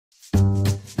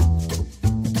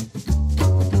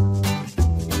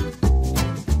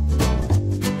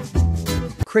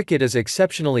Cricket is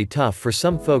exceptionally tough for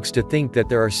some folks to think that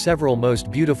there are several most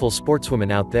beautiful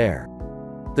sportswomen out there.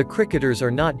 The cricketers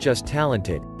are not just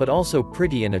talented, but also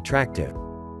pretty and attractive.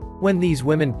 When these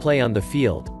women play on the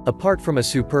field, apart from a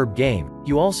superb game,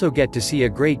 you also get to see a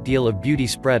great deal of beauty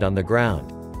spread on the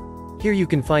ground. Here you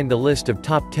can find the list of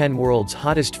top 10 world's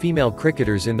hottest female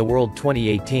cricketers in the world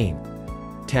 2018.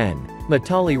 10.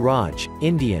 Mithali Raj,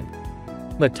 Indian.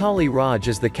 Mithali Raj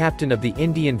is the captain of the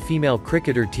Indian female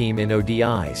cricketer team in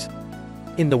ODIs.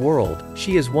 In the world,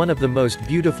 she is one of the most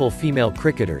beautiful female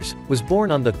cricketers, was born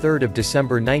on the 3rd of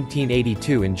December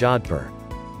 1982 in Jodhpur.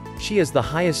 She is the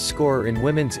highest scorer in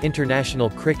women's international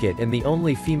cricket and the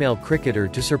only female cricketer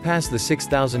to surpass the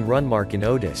 6,000 run mark in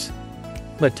ODIs.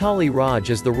 Mithali Raj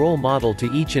is the role model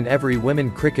to each and every women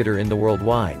cricketer in the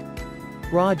worldwide.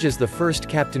 Raj is the first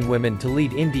captain woman to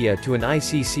lead India to an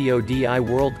ICC ODI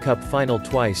World Cup final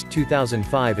twice,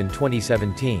 2005 and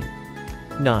 2017.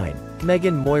 9.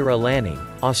 Megan Moira Lanning,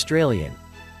 Australian.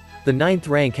 The 9th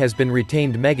rank has been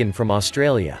retained. Megan from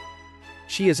Australia.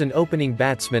 She is an opening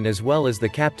batsman as well as the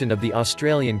captain of the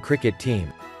Australian cricket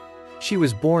team. She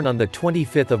was born on the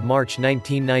 25th of March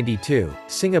 1992,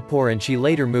 Singapore, and she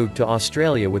later moved to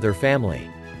Australia with her family.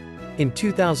 In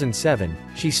 2007,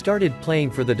 she started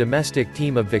playing for the domestic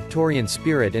team of Victorian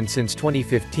Spirit, and since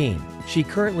 2015, she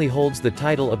currently holds the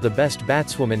title of the best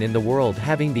batswoman in the world,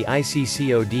 having the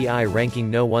ICC ODI ranking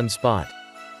no. 1 spot.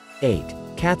 8.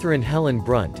 Catherine Helen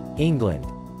Brunt, England.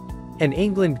 An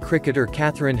England cricketer,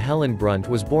 Catherine Helen Brunt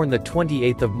was born the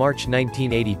 28th of March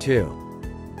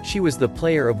 1982. She was the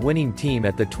player of winning team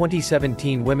at the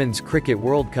 2017 Women's Cricket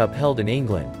World Cup held in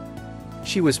England.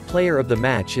 She was player of the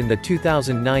match in the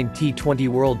 2009 T20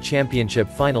 World Championship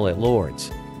final at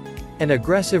Lord's. An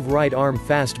aggressive right-arm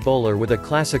fast bowler with a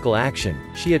classical action,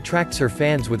 she attracts her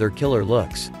fans with her killer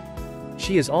looks.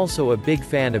 She is also a big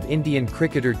fan of Indian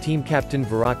cricketer team captain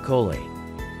Virat Kohli.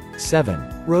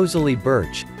 7. Rosalie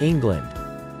Birch, England.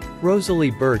 Rosalie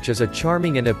Birch is a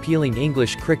charming and appealing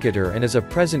English cricketer and is a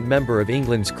present member of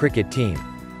England's cricket team.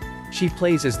 She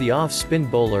plays as the off-spin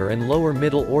bowler and lower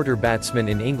middle-order batsman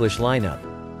in English lineup.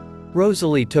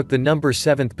 Rosalie took the number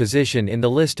 7th position in the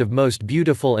list of most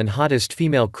beautiful and hottest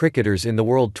female cricketers in the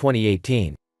world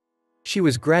 2018. She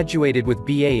was graduated with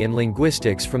BA in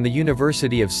Linguistics from the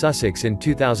University of Sussex in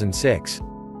 2006.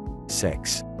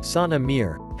 6. Sana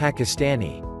Mir,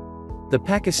 Pakistani. The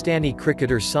Pakistani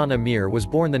cricketer Sana Mir was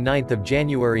born the 9th of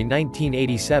January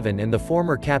 1987 and the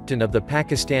former captain of the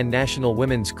Pakistan national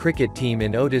women's cricket team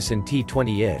in ODIs and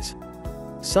T20Is.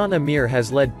 Sana Mir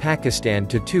has led Pakistan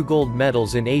to 2 gold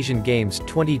medals in Asian Games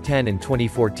 2010 and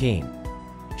 2014.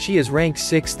 She is ranked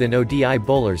 6th in ODI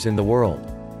bowlers in the world.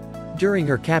 During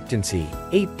her captaincy,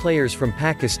 8 players from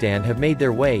Pakistan have made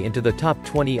their way into the top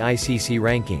 20 ICC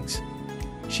rankings.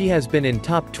 She has been in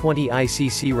top 20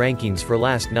 ICC rankings for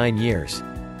last 9 years.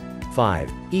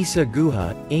 5. Isha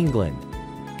Guha, England.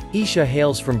 Isha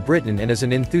hails from Britain and is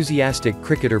an enthusiastic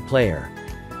cricketer player.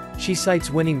 She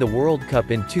cites winning the World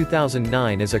Cup in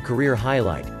 2009 as a career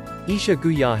highlight. Isha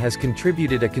Guha has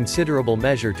contributed a considerable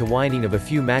measure to winning of a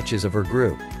few matches of her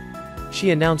group. She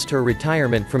announced her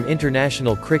retirement from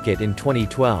international cricket in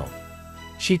 2012.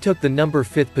 She took the number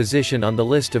 5th position on the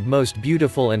list of most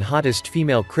beautiful and hottest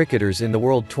female cricketers in the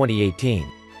world 2018.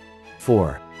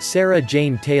 4. Sarah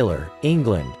Jane Taylor,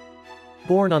 England.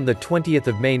 Born on the 20th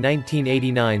of May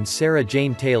 1989, Sarah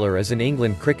Jane Taylor is an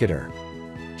England cricketer.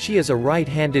 She is a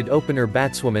right-handed opener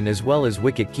batswoman as well as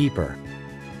wicket-keeper.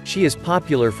 She is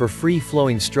popular for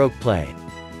free-flowing stroke play.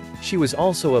 She was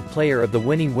also a player of the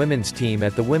winning women's team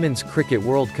at the Women's Cricket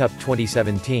World Cup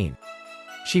 2017.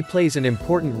 She plays an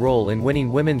important role in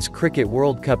winning Women's Cricket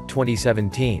World Cup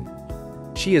 2017.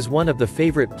 She is one of the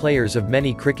favorite players of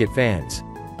many cricket fans.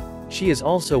 She is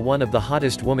also one of the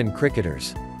hottest women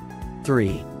cricketers.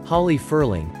 3. Holly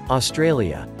Ferling,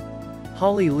 Australia.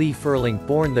 Holly Lee Ferling,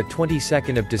 born the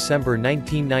 22nd of December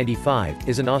 1995,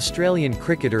 is an Australian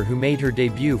cricketer who made her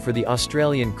debut for the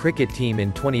Australian cricket team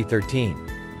in 2013.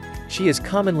 She is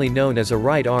commonly known as a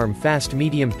right-arm fast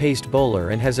medium-paced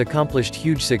bowler and has accomplished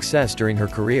huge success during her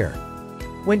career.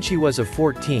 When she was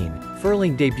 14,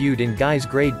 Ferling debuted in guys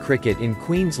grade cricket in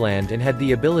Queensland and had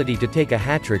the ability to take a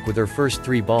hat-trick with her first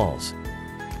 3 balls.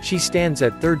 She stands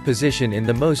at 3rd position in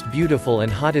the most beautiful and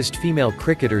hottest female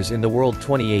cricketers in the world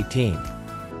 2018.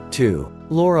 2.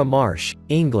 Laura Marsh,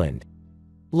 England.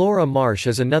 Laura Marsh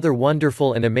is another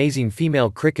wonderful and amazing female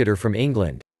cricketer from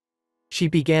England. She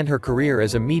began her career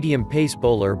as a medium-pace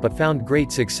bowler but found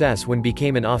great success when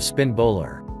became an off-spin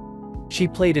bowler. She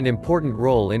played an important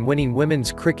role in winning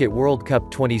Women's Cricket World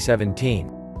Cup 2017.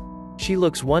 She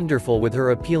looks wonderful with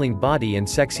her appealing body and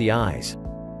sexy eyes.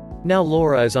 Now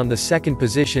Laura is on the second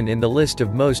position in the list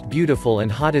of most beautiful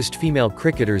and hottest female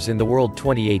cricketers in the world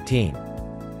 2018.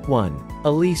 1.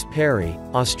 Ellyse Perry,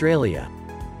 Australia.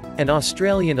 An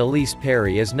Australian Ellyse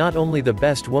Perry is not only the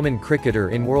best woman cricketer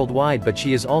in worldwide, but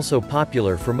she is also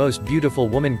popular for most beautiful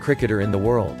woman cricketer in the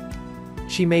world.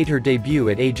 She made her debut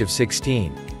at age of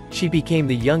 16. She became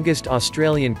the youngest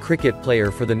Australian cricket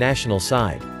player for the national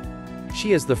side.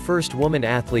 She is the first woman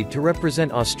athlete to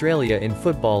represent Australia in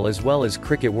football as well as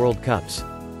cricket World Cups.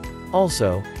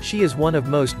 Also, she is one of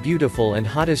most beautiful and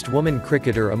hottest woman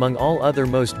cricketer among all other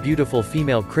most beautiful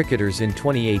female cricketers in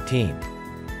 2018.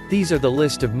 These are the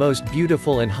list of most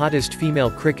beautiful and hottest female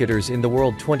cricketers in the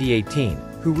world 2018,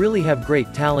 who really have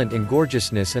great talent and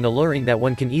gorgeousness and alluring that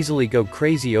one can easily go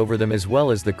crazy over them as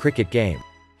well as the cricket game.